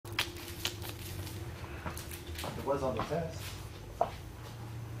It was on the test. Yeah,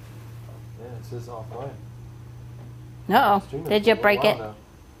 it says offline. Uh-oh. Did you break it?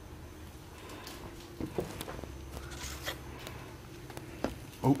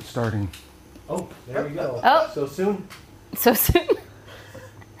 Oh, starting. Oh, there we go. Oh. So soon? So soon. Okay,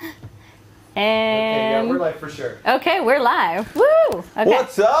 yeah, And we're live for sure. okay, we're live. Woo! Okay.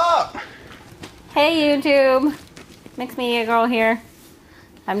 What's up? Hey YouTube. Mixed Media Girl here.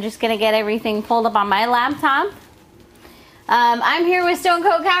 I'm just gonna get everything pulled up on my laptop. I'm here with Stone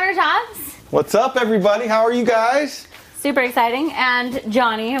Coat Countertops. What's up, everybody? How are you guys? Super exciting. And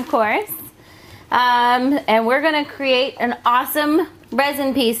Johnny, of course. And we're gonna create an awesome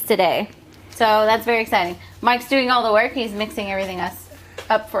resin piece today. So that's very exciting. Mike's doing all the work. He's mixing everything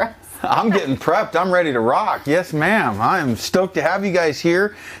up for us. I'm getting prepped. I'm ready to rock. Yes, ma'am. I'm stoked to have you guys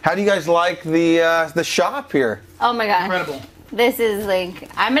here. How do you guys like the shop here? Oh my god. Incredible. This is like,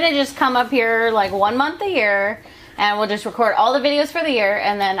 I'm gonna just come up here like 1 month a year and we'll just record all the videos for the year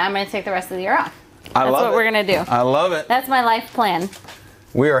and then I'm gonna take the rest of the year off. That's what we're gonna do. I love it. That's my life plan.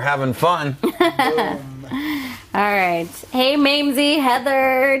 We are having fun. All right. Hey, Mamesy,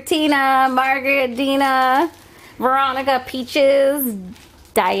 Heather, Tina, Margaret, Dina, Veronica, Peaches,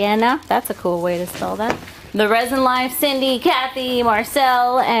 Diana. That's a cool way to spell that. The Resin Life, Cindy, Kathy,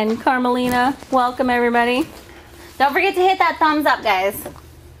 Marcel, and Carmelina. Welcome, everybody. Don't forget to hit that thumbs up, guys.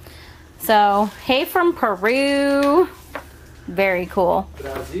 So, hey from Peru. Very cool.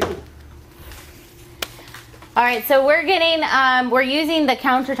 Brazil. All right, so we're getting, we're using the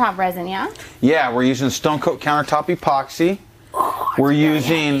countertop resin, yeah? Yeah, we're using Stone Coat Countertop epoxy. We're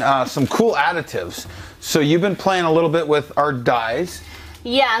using some cool additives. So you've been playing a little bit with our dyes.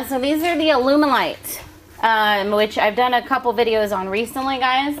 Yeah, so these are the Alumilite, which I've done a couple videos on recently,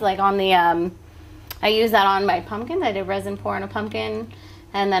 guys. Like on the, I use that on my pumpkins. I did resin pour on a pumpkin,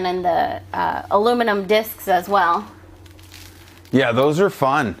 and then in the aluminum discs as well. Yeah, those are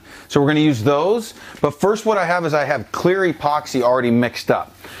fun. So we're going to use those. But first what I have clear epoxy already mixed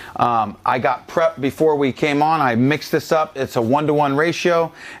up. I got prepped before we came on. I mixed this up. It's a 1-to-1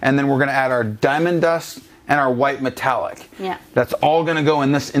 ratio. And then we're going to add our diamond dust and our white metallic. Yeah. That's all going to go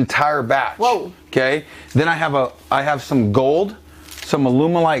in this entire batch. Whoa. Okay. Then I have some gold, some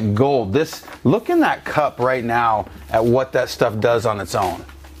Alumilite gold. Look in that cup right now at what that stuff does on its own.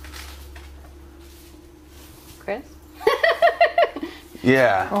 Chris?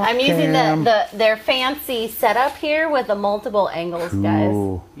 Yeah. I'm using their fancy setup here with the multiple angles,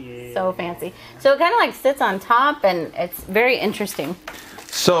 guys. Yeah. So fancy. So it kind of like sits on top and it's very interesting.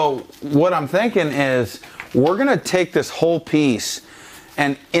 So what I'm thinking is we're going to take this whole piece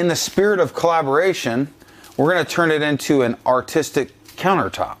and in the spirit of collaboration, we're going to turn it into an artistic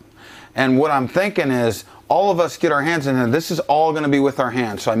countertop. And what I'm thinking is all of us get our hands in it. This is all going to be with our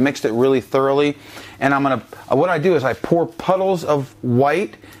hands. So I mixed it really thoroughly. And what I do is I pour puddles of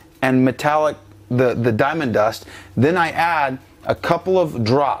white and metallic, the diamond dust. Then I add a couple of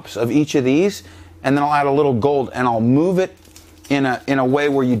drops of each of these. And then I'll add a little gold and I'll move it in a way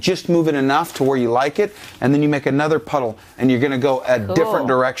where you just move it enough to where you like it. And then you make another puddle and you're going to go a different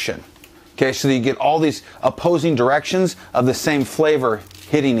direction. Okay, so you get all these opposing directions of the same flavor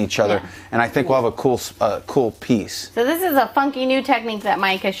hitting each other, yeah. And I think we'll have a cool piece. So this is a funky new technique that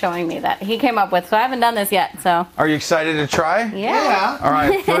Mike is showing me that he came up with. So I haven't done this yet. So are you excited to try? Yeah. All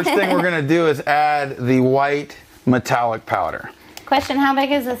right. First thing we're gonna do is add the white metallic powder. Question: how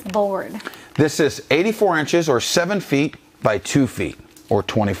big is this board? This is 84 inches or 7 feet by 2 feet or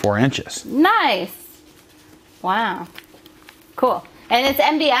 24 inches. Nice. Wow. Cool. And it's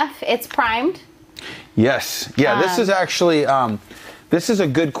MDF. It's primed. Yes. Yeah. This is actually. This is a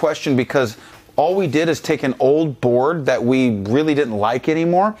good question because all we did is take an old board that we really didn't like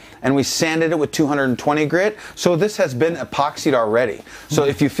anymore and we sanded it with 220 grit. So this has been epoxied already. So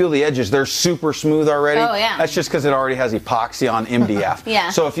if you feel the edges, they're super smooth already. Oh, yeah. That's just because it already has epoxy on MDF. Yeah.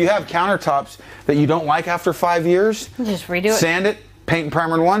 So if you have countertops that you don't like after 5 years, just redo it. Sand it, paint and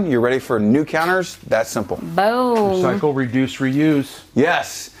primer in one, you're ready for new counters. That's simple. Boom. Recycle, reduce, reuse.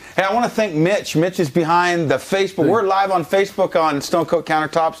 Yes. Hey, I want to thank Mitch. Mitch is behind the Facebook. We're live on Facebook on Stone Coat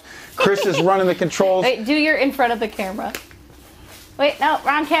Countertops. Chris is running the controls. Wait, do your in front of the camera. Wait, no,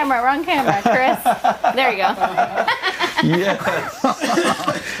 wrong camera, Chris. There you go. Yes.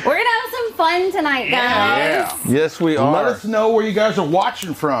 We're going to have some fun tonight, guys. Yeah. Yes, we are. Let us know where you guys are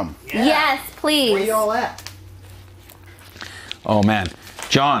watching from. Yeah. Yes, please. Where y'all at? Oh, man.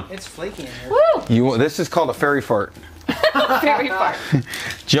 John. It's flaky in here. Woo! This is called a fairy fart. Very far.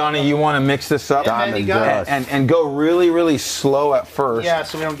 Johnny, you want to mix this up? Yeah, man, you got it. And go really, really slow at first. Yeah,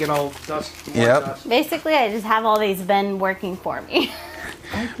 so we don't get all dust. Yep. Dust. Basically, I just have all these men working for me.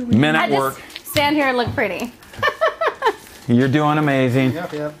 Men at work. stand here and look pretty. You're doing amazing.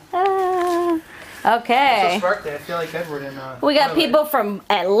 Yep, yep. Okay. It's a spark day. I feel like Edward in. We got people from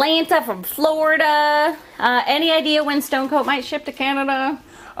Atlanta, from Florida. Any idea when Stone Coat might ship to Canada?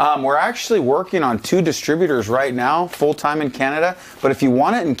 We're actually working on 2 distributors right now, full-time in Canada. But if you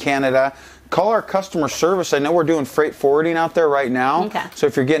want it in Canada, call our customer service. I know we're doing freight forwarding out there right now. Okay. So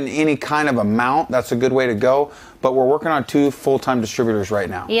if you're getting any kind of amount, that's a good way to go. But we're working on 2 full-time distributors right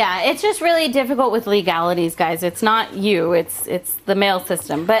now. Yeah, it's just really difficult with legalities, guys. It's not you, it's the mail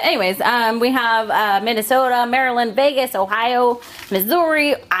system. But anyways, we have Minnesota, Maryland, Vegas, Ohio,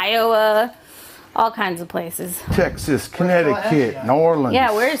 Missouri, Iowa, all kinds of places. Texas, Connecticut, New Orleans.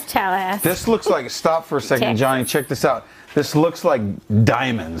 Yeah, where's Tallahassee? This looks like, stop for a second, Texas. Johnny, check this out. This looks like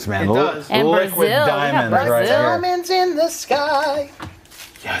diamonds, man. It does. And Liquid Brazil, we got diamonds right Brazil. here. Diamonds in the sky.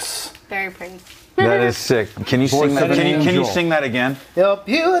 Yes. Very pretty. That is sick. Can you sing that? of an Can you angel. sing that again? You're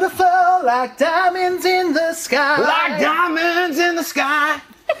beautiful like diamonds in the sky. Like diamonds in the sky.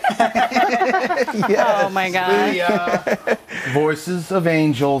 Oh my god. Yeah. Voices of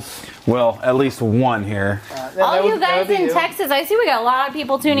angels. Well, at least one here. All you guys in Texas, I see we got a lot of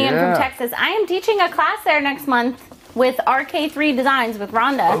people tuning in Yeah. from Texas. I am teaching a class there next month with RK3 Designs with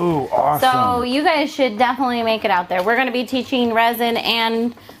Rhonda. Ooh, awesome. So you guys should definitely make it out there. We're going to be teaching resin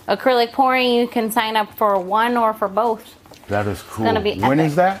and acrylic pouring. You can sign up for one or for both. That is cool. gonna be When epic.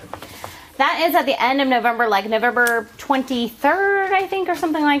 is that? That is at the end of November, like November 23rd, I think, or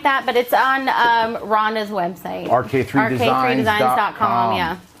something like that. But it's on Rhonda's website. RK3designs.com.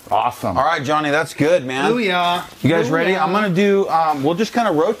 Yeah. Awesome. All right, Johnny, that's good, man. Booyah. You guys ready? Booyah. I'm gonna do. We'll just kind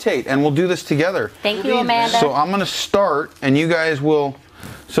of rotate, and we'll do this together. Thank you, Amanda. So I'm gonna start, and you guys will.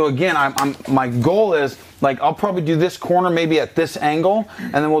 So again, my goal is like I'll probably do this corner maybe at this angle,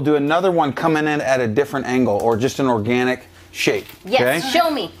 and then we'll do another one coming in at a different angle or just an organic shape. yes, Okay.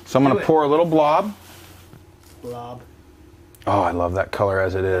 show me. So I'm gonna Do it. pour a little blob. Blob. Oh, I love that color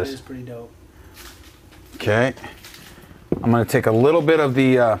as it It is. is pretty dope. Okay. I'm going to take a little bit of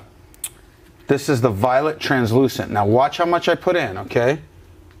the, this is the violet translucent. Now watch how much I put in, okay?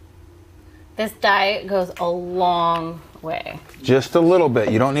 This dye goes a long way. Just a little bit.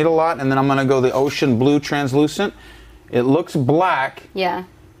 You don't need a lot. And then I'm going to go the ocean blue translucent. It looks black. Yeah.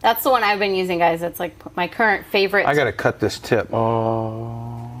 That's the one I've been using, guys. It's like my current favorite. I got to cut this tip.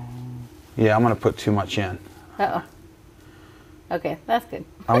 Oh. Yeah, I'm going to put too much in. Uh-oh. Okay, that's good.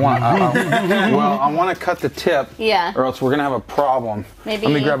 I want to cut the tip. Yeah. Or else we're going to have a problem. Maybe-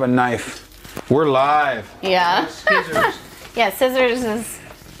 Let me grab a knife. We're live. Yeah. Scissors. Yeah, scissors is,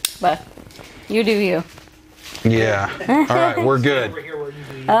 but you do you. Yeah. All right, we're good. Over here where you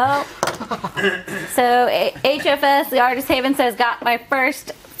do. Oh. So HFS, the Artist Haven says, got my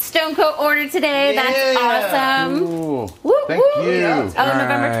first Stone Coat order today. Yeah. That's awesome. Ooh, Woo, thank woo. you. Yeah. Oh,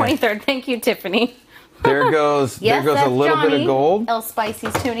 November right. 23rd. Thank you, Tiffany. There goes Yes, there goes a that's little bit Johnny. of gold. El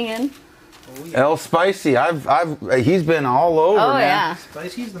Spicy's tuning in. El Spicy, he's been all over, Oh, man. yeah.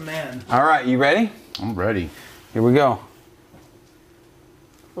 Spicy's the man. All right, you ready? I'm ready. Here we go.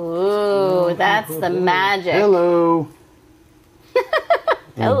 Ooh, that's the magic. Hello.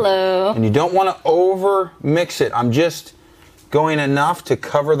 Hello. And you don't want to over mix it. I'm just going enough to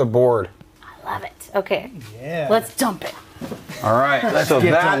cover the board. I love it. Okay, Yeah. let's dump it. All right, so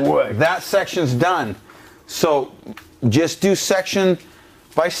get to work. that section's done. So just do section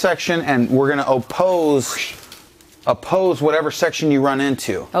by section, and we're gonna oppose whatever section you run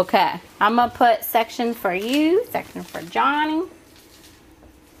into. Okay, I'm gonna put section for you, section for Johnny,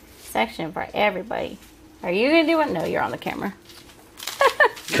 section for everybody. Are you gonna do it? No, you're on the camera.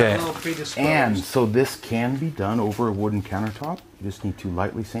 Okay. A little predisposed. And so this can be done over a wooden countertop. You just need to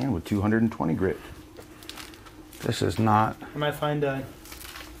lightly sand with 220 grit. This is not. I might find a.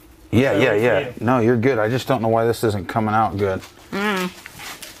 Yeah. Yeah. No, you're good. I just don't know why this isn't coming out good.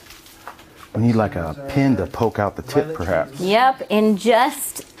 We need like a pin to poke out the tip, perhaps. Yep, in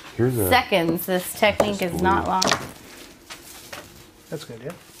just Here's a seconds. This technique is not long. That's good,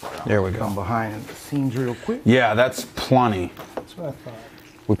 yeah. There we come go. behind the scenes real quick. Yeah, that's plenty. That's what I thought.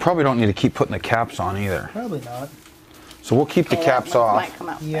 We probably don't need to keep putting the caps on either. Probably not. So we'll keep the caps off. Might come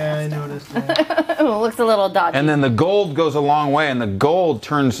out Yeah, I fast. noticed that. It looks a little dodgy. And then the gold goes a long way, and the gold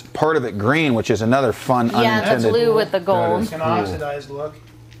turns part of it green, which is another fun yeah, the unintended. blue with the That gold. is- It's an Cool. oxidized look.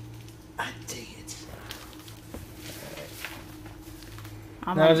 Ah, dang it.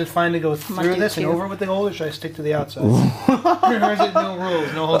 I'm Now, gonna- is it fine to go gonna through do this and two. over with the gold, or should I stick to the outside? Or is it no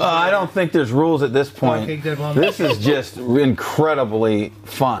rules? No holds I don't think there's rules at this point. Okay, good one. This is just incredibly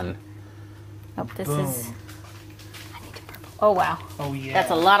fun. Oh, this Boom. is. I need to purple. Oh wow, Oh, yeah.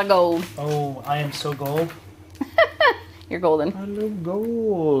 that's a lot of gold. Oh, I am so gold. You're golden. I love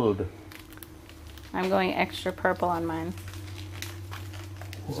gold. I'm going extra purple on mine.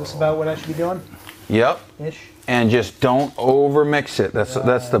 Is this about what I should be doing? Yep. Ish. And just don't over mix it. That's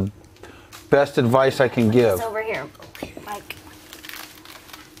the best advice I can give. It's over here, Mike.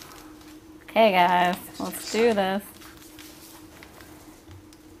 Okay, guys, let's do this.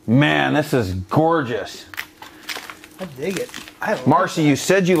 Man, this is gorgeous. I dig it. I love Marcy, you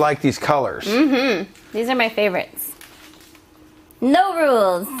said you like these colors. These are my favorites. No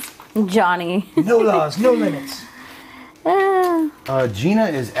rules, Johnny. No laws, no limits. Ah. Gina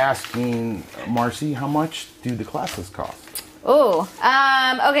is asking, Marcy, how much do the classes cost? Oh,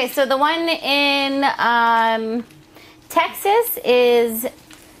 okay, so the one in Texas is, I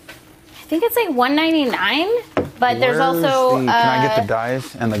think it's like $199, but there's also Can I get the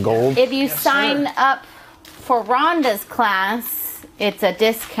dyes and the gold? if you Yes, sign sir. up for Rhonda's class, it's a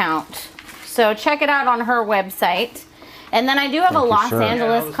discount. So check it out on her website. And then I do have a Thank you, Los sir. Yeah, I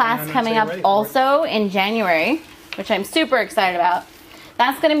Angeles was class gonna coming say up ready for also in January, which I'm super excited about.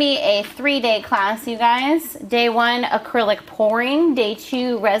 That's going to be a 3-day class, you guys. Day 1, acrylic pouring. Day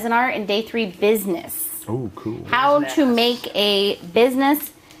 2, resin art. And day 3, business. Oh, cool. How to Business. make a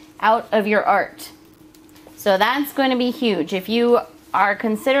business out of your art. So that's going to be huge. If you are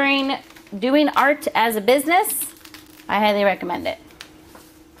considering doing art as a business, I highly recommend it.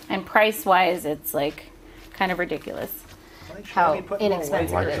 And price-wise, it's like kind of ridiculous. Should How I be putting more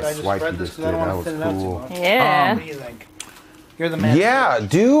inexpensive white? it Should is. I just Swipe spread you this just because I don't did, want to that thin it out was too cool. much? Yeah. What do you think? You're the man. Yeah,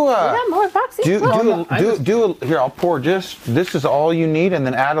 do We got more epoxy. do here. I'll pour just this is all you need, and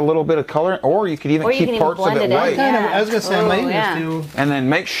then add a little bit of color, or you could even Or you keep can even parts of blend it it in. white, Yeah. I was gonna say I might Oh, yeah. just do. and then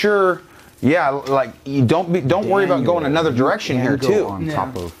make sure. Yeah, like you don't worry about going another direction You here can go too. On Yeah.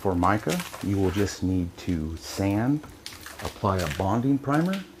 top of Formica, you will just need to sand, apply a bonding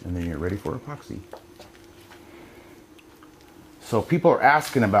primer, and then you're ready for epoxy. So people are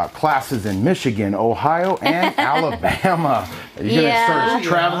asking about classes in Michigan, Ohio, and Alabama. You're Yeah. gonna start a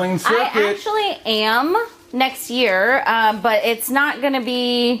traveling I circuit. actually am next year, but it's not going to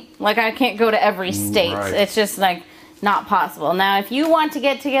be like I can't go to every state. Right. It's just like not possible. Now, if you want to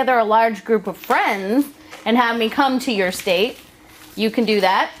get together a large group of friends and have me come to your state, you can do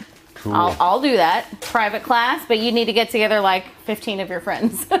that. Cool. I'll do that. Private class, but you need to get together like 15 of your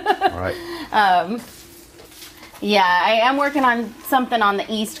friends. Right. Yeah, I am working on something on the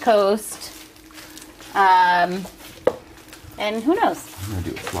East Coast. And who knows? I'm gonna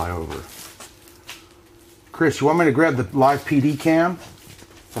do a flyover. Chris, you want me to grab the live PD cam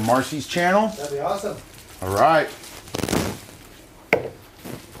from Marcy's channel? That'd be awesome. All right.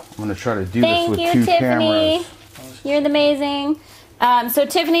 I'm gonna try to do Thank this with you, 2 Tiffany. cameras. You're amazing. So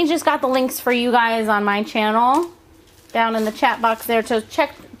Tiffany just got the links for you guys on my channel down in the chat box there. So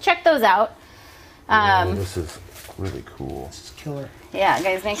check those out. Oh, this is really cool. It's killer. Yeah,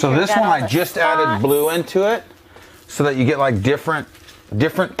 guys, make So sure you this got one all I the just added spots. blue into it, so that you get like different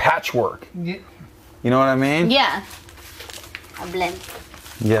patchwork. Yeah. You know what I mean? Yeah. A blend.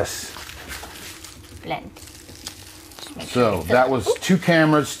 Yes. Blend. So that was 2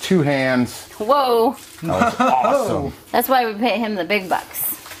 cameras, 2 hands. Whoa. That was awesome. That's why we pay him the big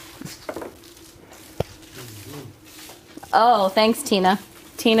bucks. Oh, thanks, Tina.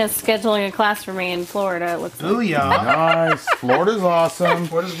 Tina's scheduling a class for me in Florida, it looks like. Booyah. Nice. Florida's awesome.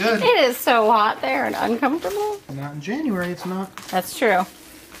 What is good? It is so hot there and uncomfortable. Not in January, it's not. That's true.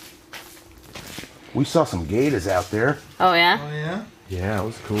 We saw some gators out there. Oh, yeah? Oh, yeah? Yeah, it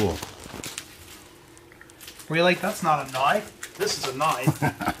was cool. Were you like, that's not a knife? This is a knife.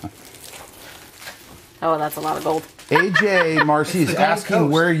 Oh, that's a lot of gold. AJ Marcy is the Gold asking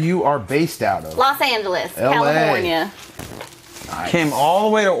Coast. where you are based out of. Los Angeles, LA. California. Nice. Came all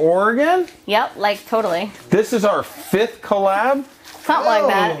the way to Oregon. Yep, like totally. This is our 5th collab. Something like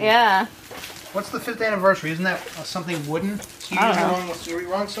that, Oh. yeah. What's the 5th anniversary? Isn't that something wooden? So I don't know. you're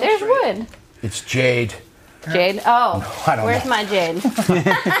wrong so There's straight. wood. It's jade. Jade. Oh, I don't where's know. my jade?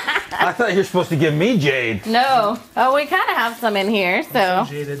 I thought you were supposed to give me jade. No. Oh, we kind of have some in here, so. so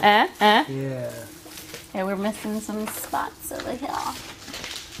jaded. Yeah, Yeah. we're missing some spots over here.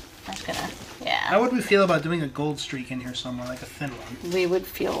 That's gonna, yeah. How would we feel about doing a gold streak in here somewhere, like a thin one? We would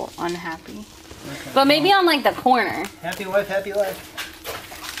feel unhappy. Okay. But maybe on like the corner. Happy wife, happy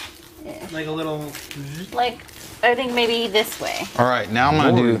life. Yeah. Like a little. Like, I think maybe this way. All right, now I'm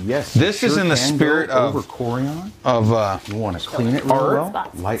gonna Or, do. yes, This is sure in the can spirit go over of Corian. of. You want to clean it real Art. well.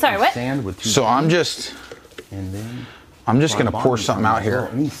 Spots. Lightly Sorry, what? sand with 2 So I'm keys, just and then gonna pour bonding something primer out as here.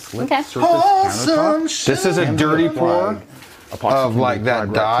 well. Any slick Okay. surface countertop. This is a can be dirty applied. pour Epoxy of can be like that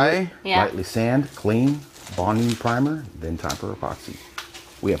applied right to it. dye. Yeah. Lightly sand, clean, bonding primer, then time for epoxy.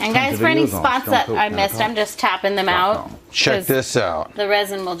 We have And tons guys, of for any videos on spots Stone that Coat I missed, I'm just tapping them out. Countertops.com. Check 'cause this out. The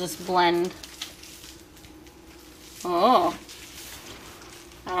resin will just blend Oh.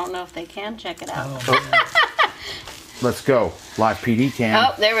 I don't know if they can check it out. Oh, Let's go. Live PD cam.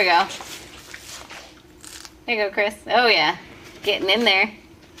 Oh, there we go. There you go, Chris. Oh, yeah. Getting in there.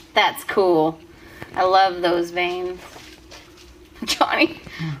 That's cool. I love those veins. Johnny,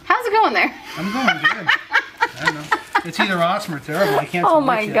 how's it going there? I'm going good. I don't know. It's either awesome or terrible. I can't. Oh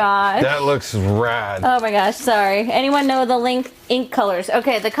my gosh. That looks rad. Oh my gosh, sorry. Anyone know the ink colors?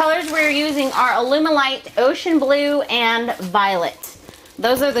 Okay, the colors we're using are Alumilite, Ocean Blue, and Violet.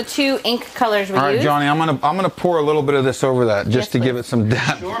 Those are the 2 ink colors we use. All right, Johnny, I'm gonna pour a little bit of this over that just to give it some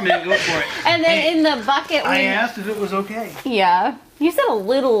depth. Sure, man, go for it. And then in the bucket, I asked if it was okay. Yeah, you said a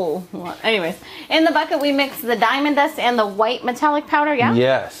little. Well, anyways, in the bucket we mix the diamond dust and the white metallic powder. Yeah.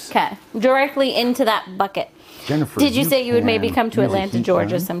 Yes. Okay, directly into that bucket. Jennifer, Did you say you would maybe come to use a Atlanta, heat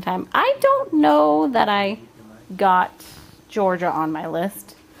Georgia gun. sometime? I don't know that I got Georgia on my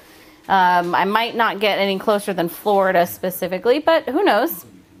list. I might not get any closer than Florida specifically, but who knows?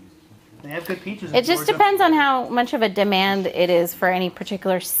 They have good peaches in It just Georgia. depends on how much of a demand it is for any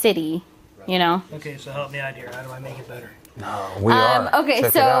particular city, you know? Okay, so help me out here. How do I make it better? No, we are. Okay,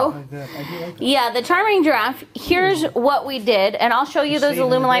 Check it so out. I do like that. yeah, the Charming Giraffe, here's what we did, and I'll show you those Saving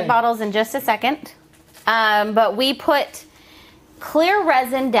the Alumilite day. bottles in just a second. But we put clear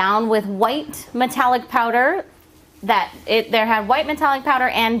resin down with white metallic powder. There had white metallic powder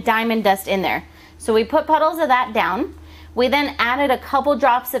and diamond dust in there. So we put puddles of that down. We then added a couple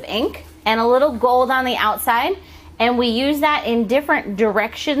drops of ink and a little gold on the outside, and we use that in different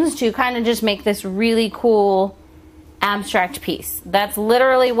directions to kind of just make this really cool abstract piece. That's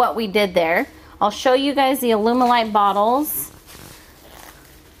literally what we did there. I'll show you guys the Alumilite bottles.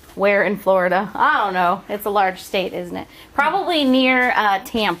 Where in Florida? I don't know. It's a large state, isn't it? Probably near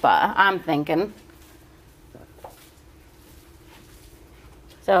Tampa, I'm thinking.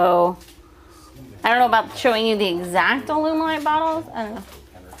 So, I don't know about showing you the exact Alumilite bottles. I don't know.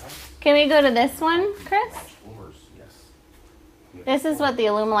 Can we go to this one, Chris? This is what the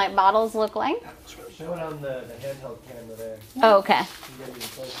Alumilite bottles look like. Show it on the handheld camera there. Oh, okay. You get even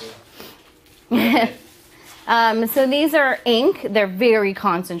closer. So these are ink. They're very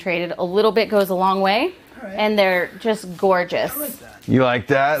concentrated. A little bit goes a long way. Alright. And they're just gorgeous. I like that. You like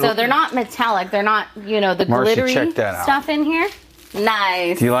that? So they're not metallic. They're not, the Marcy, glittery check that out. stuff in here.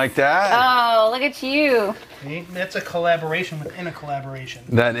 Nice. Do you like that? Oh, look at you. See? That's a collaboration within a collaboration.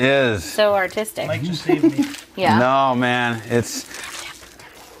 That is. So artistic. Mike just saved me. Yeah. No, man. It's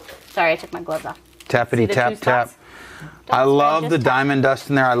Sorry, I took my gloves off. tappity See the tap two tap. spots? I Don't love spray, the just tap. diamond dust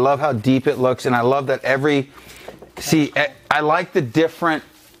in there. I love how deep it looks, and I love that I like the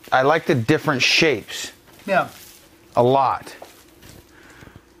different shapes Yeah. a lot.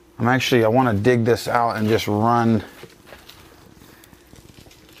 I want to dig this out and just run.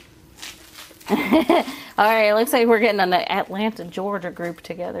 All right, it looks like we're getting an Atlanta, Georgia group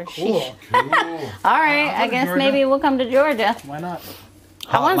together. Sheesh. Cool. All right, I guess Georgia. maybe we'll come to Georgia. Why not?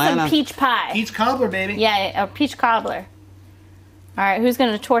 I want Atlanta. some peach pie. Peach cobbler, baby. Yeah, a peach cobbler. All right, who's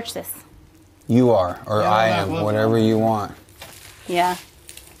going to torch this? You are, or Yeah, I I'm not am, looking. whatever you want. Yeah.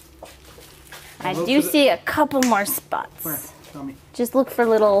 I look do for the- see a couple more spots. Where? Tell me. Just look for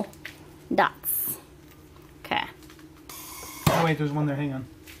little dots. Okay. Oh, wait, there's one there. Hang on.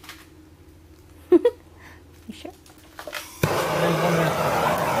 You sure? There's one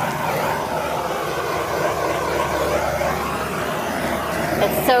there.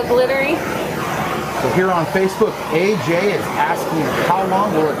 It's so glittery. So here on Facebook, AJ is asking how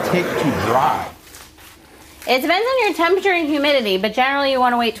long will it take to dry? It depends on your temperature and humidity, but generally you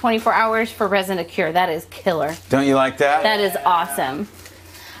want to wait 24 hours for resin to cure. That is killer. Don't you like that? That is awesome.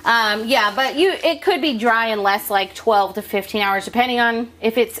 Yeah, but it could be dry in less like 12 to 15 hours, depending on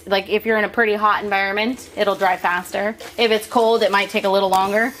if it's like if you're in a pretty hot environment, it'll dry faster. If it's cold, it might take a little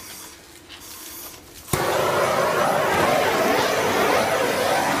longer.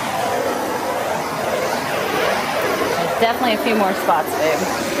 Definitely a few more spots, babe.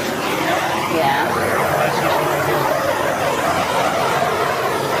 Yeah.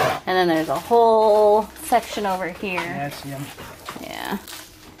 And then there's a whole section over here. Yeah, I see him. Yeah.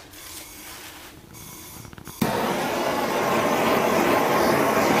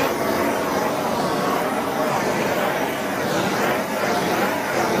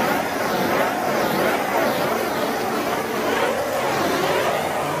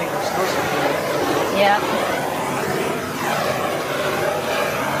 I think we're supposed to Yep.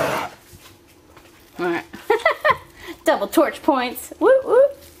 All right. Double torch points. Woo woo.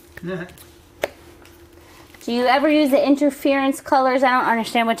 do it. Do you ever use the interference colors? I don't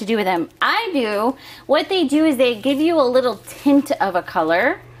understand what to do with them. I do. What they do is they give you a little tint of a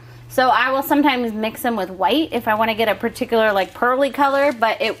color. So I will sometimes mix them with white if I want to get a particular like pearly color,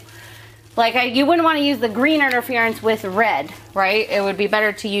 but you wouldn't want to use the green interference with red, right? It would be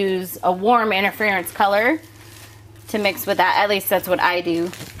better to use a warm interference color to mix with that. At least that's what I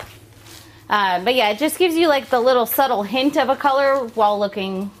do. But yeah, it just gives you like the little subtle hint of a color while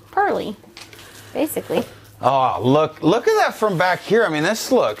looking pearly, basically. Oh, look at that from back here. I mean,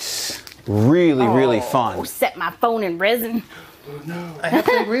 this looks really fun. Set my phone in resin. I have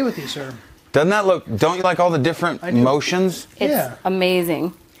to agree with you, sir. Doesn't that look, don't you like all the different motions? It's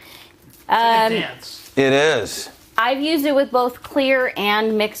amazing. It's like a dance. It is. I've used it with both clear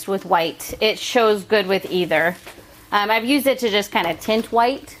and mixed with white. It shows good with either. I've used it to just kind of tint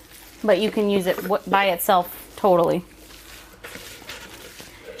white, but you can use it by itself totally.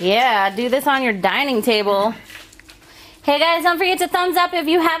 Yeah, do this on your dining table. Hey guys, don't forget to thumbs up if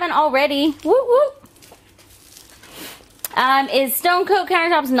you haven't already. Whoop whoop. Is Stone Coat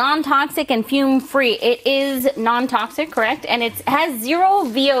Countertops non-toxic and fume-free? It is non-toxic, correct? And it has 0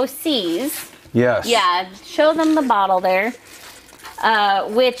 VOCs. Yes. Yeah, show them the bottle there,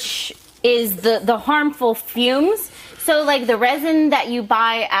 which is the harmful fumes. So like the resin that you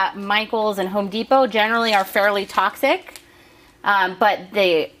buy at Michael's and Home Depot generally are fairly toxic. But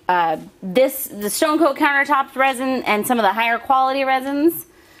the Stone Coat Countertops resin and some of the higher quality resins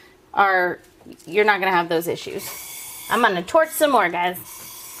you're not gonna have those issues. I'm gonna torch some more, guys.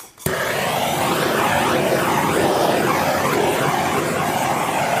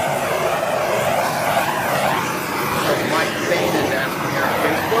 Mike Bain is asking here on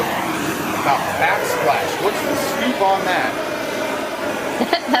Facebook about backsplash. What's the scoop on that?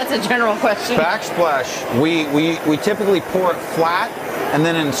 That's a general question. Backsplash, we typically pour it flat and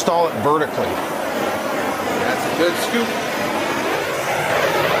then install it vertically. That's a good scoop.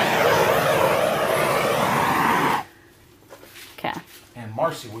 Okay. And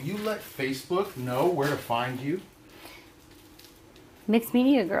Marcy, will you let Facebook know where to find you? Mixed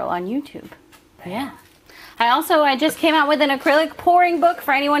Media Girl on YouTube. Yeah. I just came out with an acrylic pouring book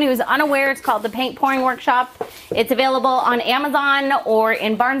for anyone who's unaware. It's called The Paint Pouring Workshop. It's available on Amazon or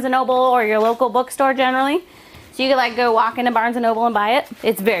in Barnes & Noble or your local bookstore generally. So you can like go walk into Barnes & Noble and buy it.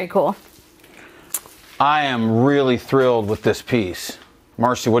 It's very cool. I am really thrilled with this piece.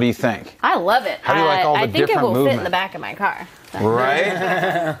 Marcy, what do you think? I love it. How do you like all the different I think it will movement? fit in the back of my car. So.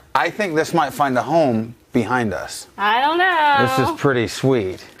 Right? I think this might find a home behind us. I don't know. This is pretty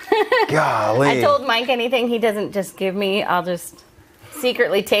sweet. Golly. I told Mike anything he doesn't just give me, I'll just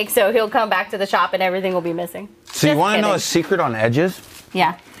secretly take, so he'll come back to the shop and everything will be missing. So you want to know a secret on edges?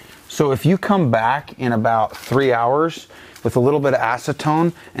 Yeah. So if you come back in about 3 hours with a little bit of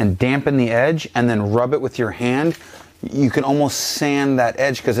acetone and dampen the edge and then rub it with your hand, you can almost sand that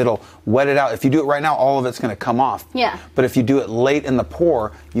edge because it'll wet it out. If you do it right now, all of it's going to come off. Yeah. But if you do it late in the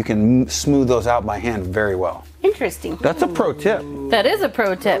pour, you can smooth those out by hand very well. Interesting. That's a pro tip. That is a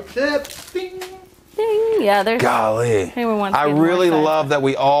pro tip. Tip. Ding. Ding. Yeah, there's... Golly. Anyone wants to I get more really excited. love that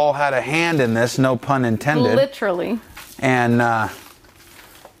we all had a hand in this, no pun intended. Literally. And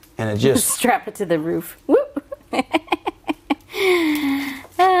it just... Strap it to the roof. Whoop.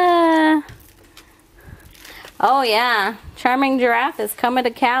 Oh yeah, Charming Giraffe is coming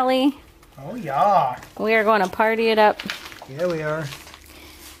to Cali. Oh, yeah. We are going to party it up. Yeah, we are.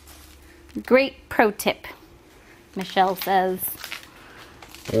 Great pro tip, Michelle says.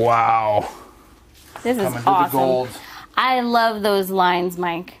 Wow. This is Coming to the awesome. gold. I love those lines,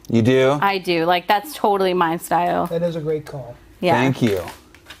 Mike. You do? I do. Like, that's totally my style. That is a great call. Yeah. Thank you.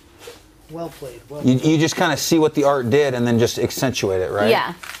 Well played. Well You, played. you just kind of see what the art did and then just accentuate it, right?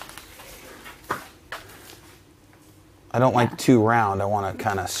 Yeah. I don't like too round. I want to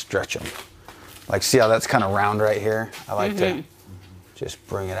kind of stretch them. Like, see how that's kind of round right here? I like to just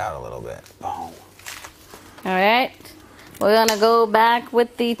bring it out a little bit. Boom. All right. We're going to go back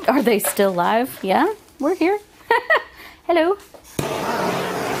with the... Are they still live? Yeah, we're here. Hello.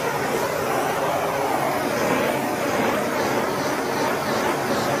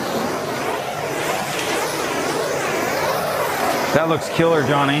 That looks killer,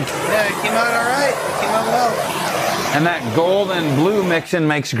 Johnny. Yeah, it came out all right. It came out well. And that gold and blue mixing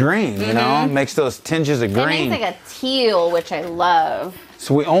makes green, you know? Makes those tinges of It green. makes like a teal, which I love.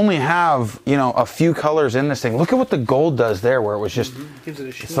 So we only have, you know, a few colors in this thing. Look at what the gold does there, where it was just, Gives it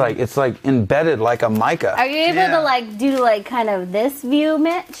a sheen. it's like embedded like a mica. Are you able Yeah. to like do like kind of this view,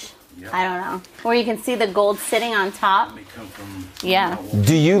 Mitch? I don't know. Where you can see the gold sitting on top. Yeah.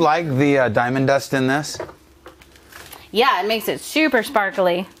 Do you like the diamond dust in this? Yeah, it makes it super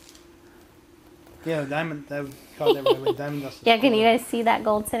sparkly. Yeah, diamond. I would call it that way. Diamond dust. Yeah, can you guys see that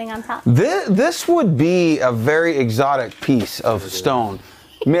gold sitting on top? This would be a very exotic piece of stone.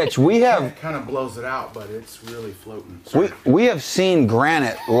 Mitch, we have It kind of blows it out, but it's really floating. Sorry. we have seen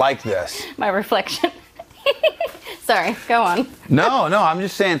granite like this. My reflection. Sorry, go on. No, I'm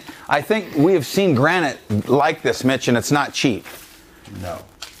just saying, I think we have seen granite like this, Mitch, and it's not cheap. No.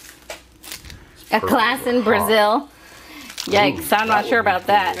 A class in Brazil. Yikes, I'm not sure about Could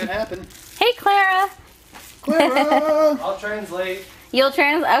that. happen. Hey, Clara. Clara! I'll translate. You'll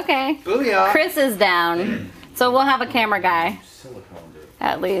okay. Booyah! Chris is down, so we'll have a camera guy, Silicone, dude.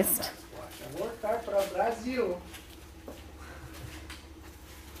 at least. Amor, tá para Brasil.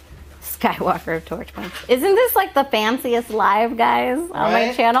 Skywalker of Torch Points. Isn't this like the fanciest live, guys, on my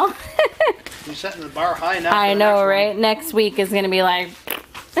Right? channel? You're setting the bar high now. I for the know, next one. right? Next week is going to be like...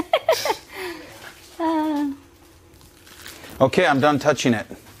 Okay, I'm done touching it.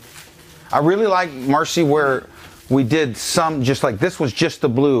 I really like, Marcy, where we did some, just like this was just the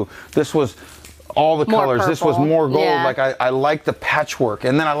blue. This was all the More colors. This was purple. more gold. Yeah. Like I like the patchwork.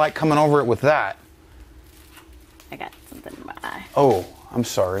 And then I like coming over it with that. I got something in my eye. Oh, I'm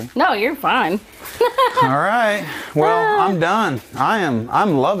sorry. No, you're fine. All right. Well, I'm done.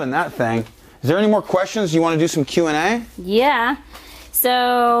 I'm loving that thing. Is there any more questions? You want to do some Q&A? Yeah.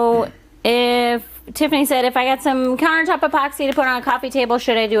 So if Tiffany said, if I got some countertop epoxy to put on a coffee table,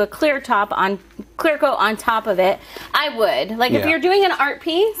 should I do a clear coat on top of it? I would. Like if Yeah. you're doing an art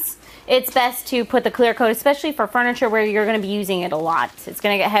piece, it's best to put the clear coat, especially for furniture where you're going to be using it a lot. It's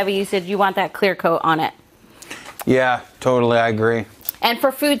going to get heavy usage. You want that clear coat on it. Yeah, totally. I agree. And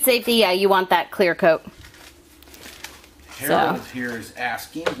for food safety, yeah, you want that clear coat. Harold here is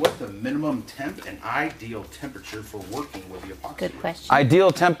asking what the minimum temp and ideal temperature for working with the epoxy. Good question.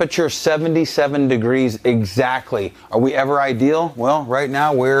 Ideal temperature 77 degrees exactly. Are we ever ideal? Well, right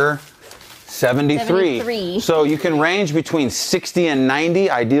now we're 73. 73. So you can range between 60 and 90,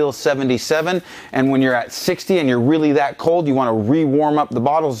 ideal 77. And when you're at 60 and you're really that cold, you want to re-warm up the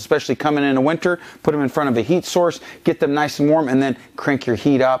bottles, especially coming into winter. Put them in front of a heat source, get them nice and warm, and then crank your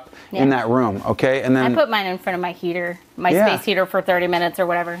heat up in that room, okay? And I then put mine in front of my heater, my Yeah. space heater for 30 minutes or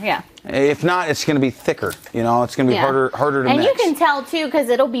whatever. Yeah. if not, it's going to be thicker. You know, it's going to be harder to and mix. you can tell too because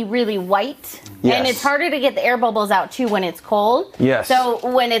it'll be really white. Yes. And it's harder to get the air bubbles out too when it's cold. Yes. So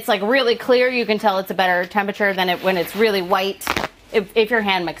when it's like really clear, you can tell it's a better temperature than when it's really white. If you're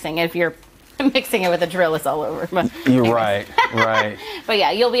hand mixing, if you're mixing it with a drill, it's all over. But, You're right, right. but yeah,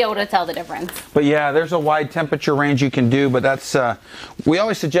 you'll be able to tell the difference. But yeah, there's a wide temperature range you can do, but that's, we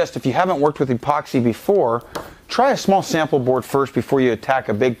always suggest if you haven't worked with epoxy before, try a small sample board first before you attack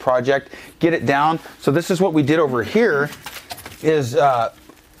a big project. Get it down. So this is what we did over here is A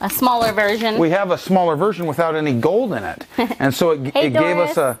smaller version. we have a smaller version without any gold in it. And so it, Hey, it gave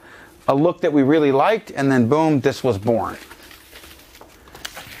us Doris. a look that we really liked, and then boom, this was born.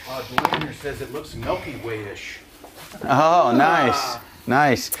 Dwayne here says it looks Milky Way-ish. Oh, nice,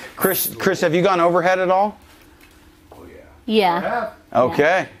 nice. Chris, have you gone overhead at all? Oh yeah. Yeah.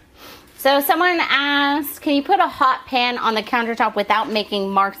 Okay. So someone asked, can you put a hot pan on the countertop without making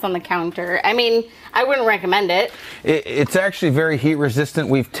marks on the counter? I mean, I wouldn't recommend it. It's actually very heat resistant.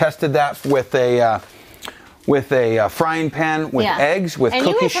 We've tested that with a frying pan with Yeah. eggs with and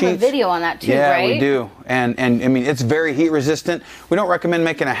cookie you guys sheets. have a video on that too, Yeah, right? we do. And I mean, it's very heat resistant. We don't recommend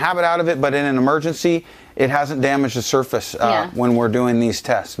making a habit out of it, but in an emergency, it hasn't damaged the surface Yeah. when we're doing these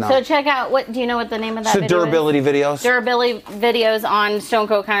tests. No. So check out, do you know what the name of that So video durability is? videos. Durability videos on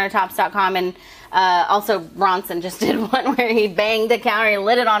stonecoatcountertops.com, and also Bronson just did one where he banged the counter, he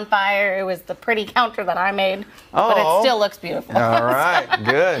lit it on fire. It was the pretty counter that I made, but Oh. it still looks beautiful. All right,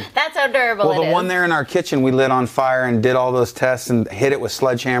 good. That's how durable Well, it the is. one there in our kitchen, we lit on fire and did all those tests and hit it with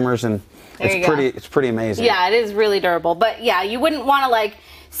sledgehammers, and There you go. it's pretty amazing. Yeah, it is really durable. But yeah, you wouldn't want to like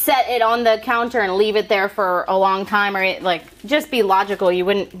set it on the counter and leave it there for a long time, or like just be logical. You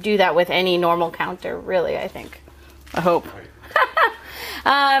wouldn't do that with any normal counter, really, I think. I hope.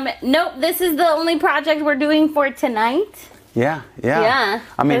 Nope, this is the only project we're doing for tonight. Yeah. Yeah.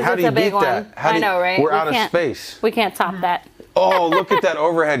 I mean, 'cause how do it's you a big beat that? one. How do I you- know, right? We're We out of can't- space. We can't top that. Oh, look at that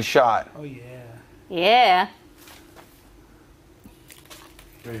overhead shot. Oh yeah. Yeah.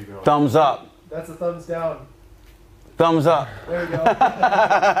 There you go. Thumbs up. That's a thumbs down. Thumbs up. There you go.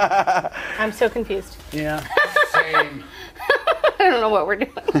 I'm so confused. Yeah. Same. I don't know what we're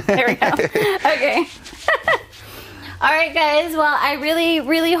doing. There we go. Okay. All right, guys. Well, I really,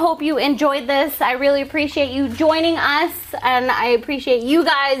 really hope you enjoyed this. I really appreciate you joining us, and I appreciate you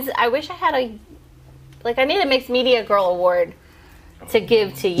guys. I wish I had I need a Mixed Media Girl Award to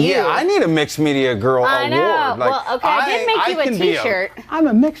give to you. Yeah, I need a mixed media girl I award. know. Like, Well, okay, I did make you a can be t-shirt. I'm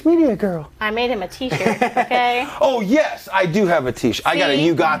a mixed media girl. I made him a t-shirt, okay? Oh yes, I do have a t-shirt. I got a See?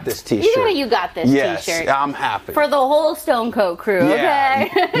 You Got This t-shirt. You got a You Got This yes, t-shirt. I'm happy. For the whole Stone Coat crew, yeah,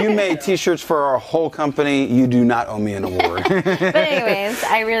 okay? you made t-shirts for our whole company. You do not owe me an award. But anyways,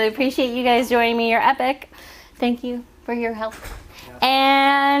 I really appreciate you guys joining me. You're epic. Thank you for your help.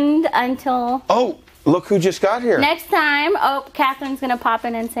 And until Oh, look who just got here. next time, oh, Catherine's going to pop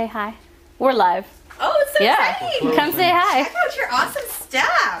in and say hi. We're live. Oh, it's so Yeah, exciting. come say hi. Check out your awesome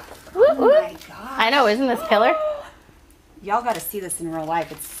stuff. Whoop, Oh whoop. my god. I know, isn't this killer? Y'all got to see this in real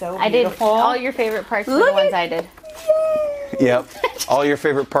life. It's so I did beautiful. all your favorite parts were the Look ones at- I did. Yep. All your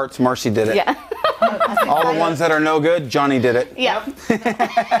favorite parts, Marcy did it. Yeah. All the ones that are no good, Johnny did it. Yeah. That's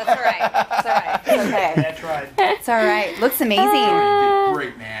all right. That's all right. It's okay. That's right. It's all right. Looks amazing. Uh, You did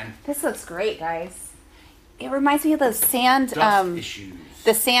great, man. This looks great, guys. It reminds me of those sand, Dust issues.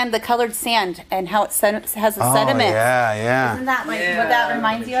 the sand, the colored sand, and how it has a Oh, sediment. yeah, Isn't that like what that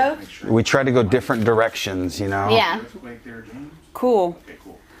reminds you of? yeah. We try to go different directions, you know? Yeah. Right there, James. Cool. Okay,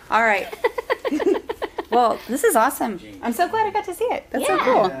 cool. All right. Well, this is awesome. I'm so glad I got to see it. That's so Yeah.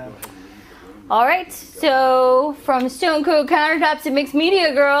 cool. All right. So from Stone Coat Countertops to Mixed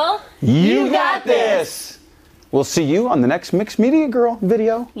Media Girl. You got this. We'll see you on the next Mixed Media Girl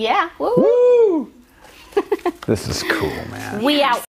video. Yeah. Woo. Woo! This is cool, man. We out.